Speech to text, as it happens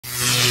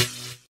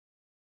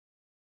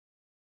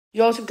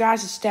Yo, what's up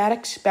guys, it's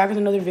Statics, back with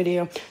another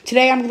video.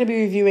 Today I'm going to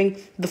be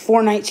reviewing the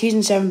Fortnite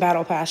Season 7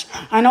 Battle Pass.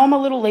 I know I'm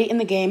a little late in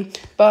the game,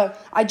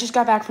 but I just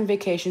got back from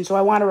vacation, so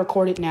I want to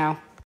record it now.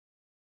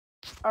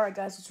 Alright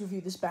guys, let's review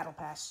this Battle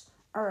Pass.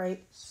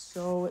 Alright,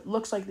 so it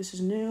looks like this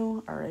is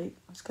new. Alright,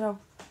 let's go.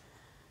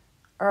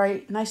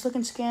 Alright, nice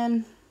looking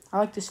skin. I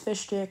like this fish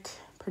stick,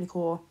 pretty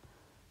cool.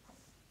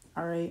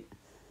 Alright.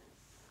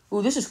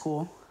 Ooh, this is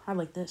cool. I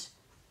like this.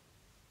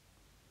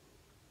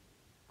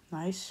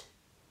 Nice.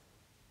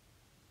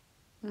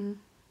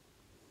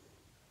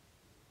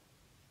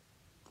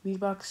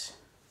 V-Bucks.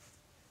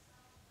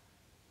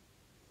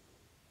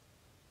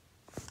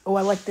 Oh,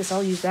 I like this.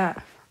 I'll use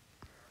that.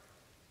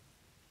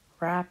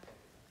 Wrap.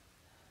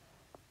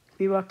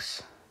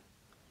 V-Bucks.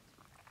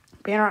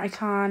 Banner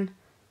icon.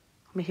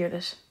 Let me hear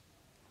this.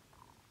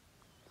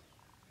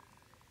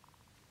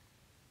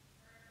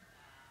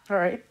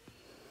 Alright.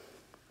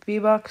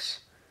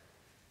 V-Bucks.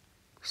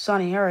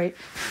 Sunny. Alright.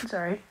 It's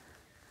alright.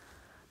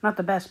 Not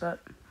the best,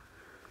 but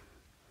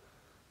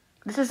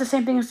this is the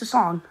same thing as the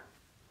song.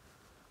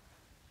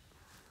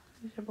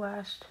 Laser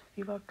Blast,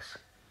 V-Bucks.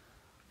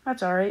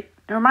 That's alright.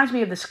 It reminds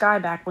me of the Sky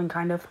backbling,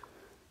 kind of.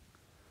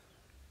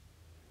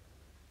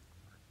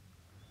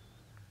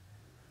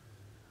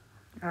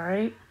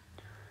 Alright.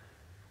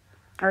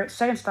 Alright,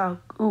 second style.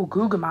 Ooh,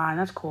 Gugamon.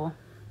 That's cool.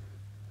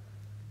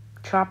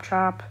 Chop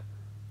Chop.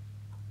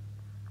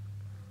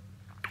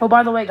 Oh,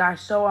 by the way,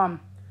 guys, so, hold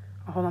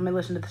on, let me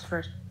listen to this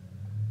first.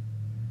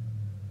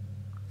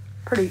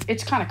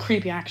 It's kind of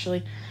creepy,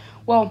 actually.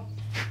 Well,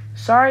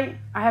 sorry,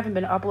 I haven't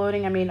been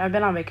uploading. I mean, I've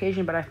been on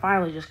vacation, but I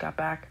finally just got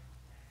back.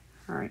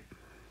 Alright.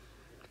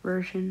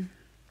 Version.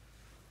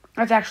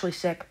 That's actually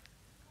sick.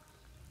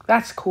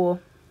 That's cool.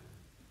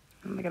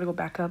 I gotta go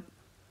back up.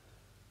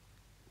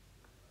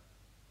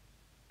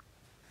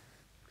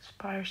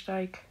 Spire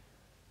Strike.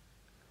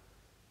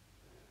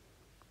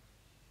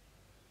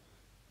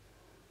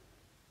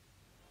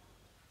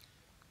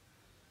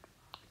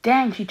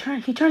 Dang, he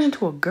turns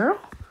into a girl?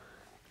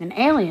 An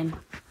alien.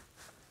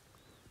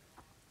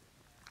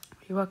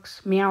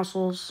 V-Bucks,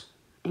 Meowscles,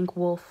 Ink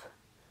Wolf.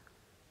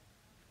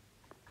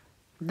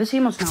 This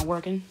emote's not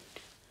working.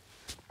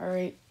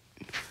 Alright.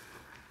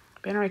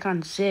 Banner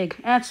icon Zig.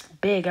 That's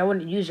big. I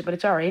wouldn't use it, but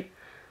it's alright.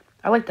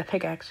 I like the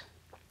pickaxe.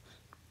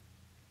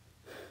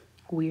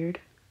 Weird.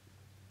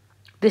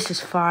 This is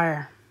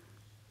fire.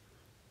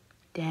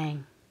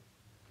 Dang.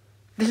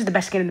 This is the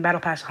best skin in the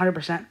Battle Pass,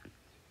 100%.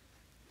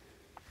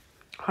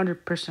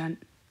 100%.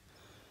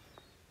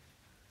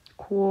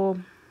 Cool.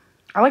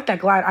 I like that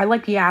glider. I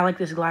like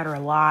this glider a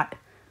lot.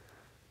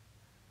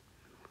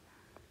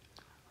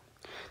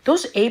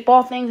 Those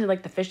 8-ball things and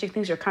like the fish stick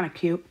things are kind of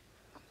cute.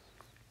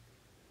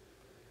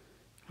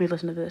 Let me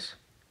listen to this.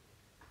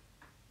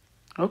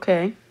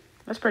 Okay.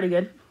 That's pretty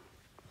good.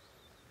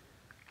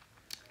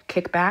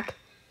 Kickback.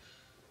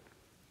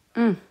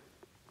 The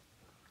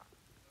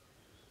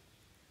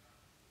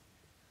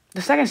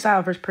second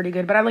style is pretty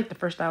good, but I like the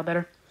first style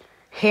better.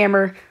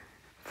 Hammer.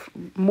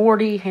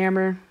 Morty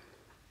Hammer.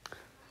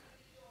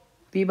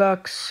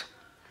 V-Bucks.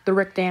 The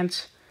Rick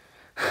Dance.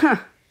 Huh.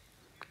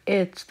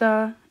 It's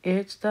the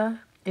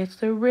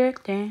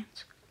Rick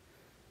Dance.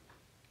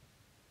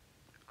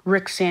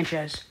 Rick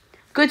Sanchez.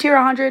 Good tier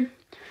 100.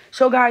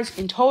 So guys,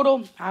 in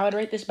total, I would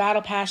rate this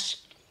Battle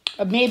Pass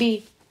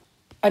maybe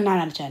a 9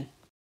 out of 10.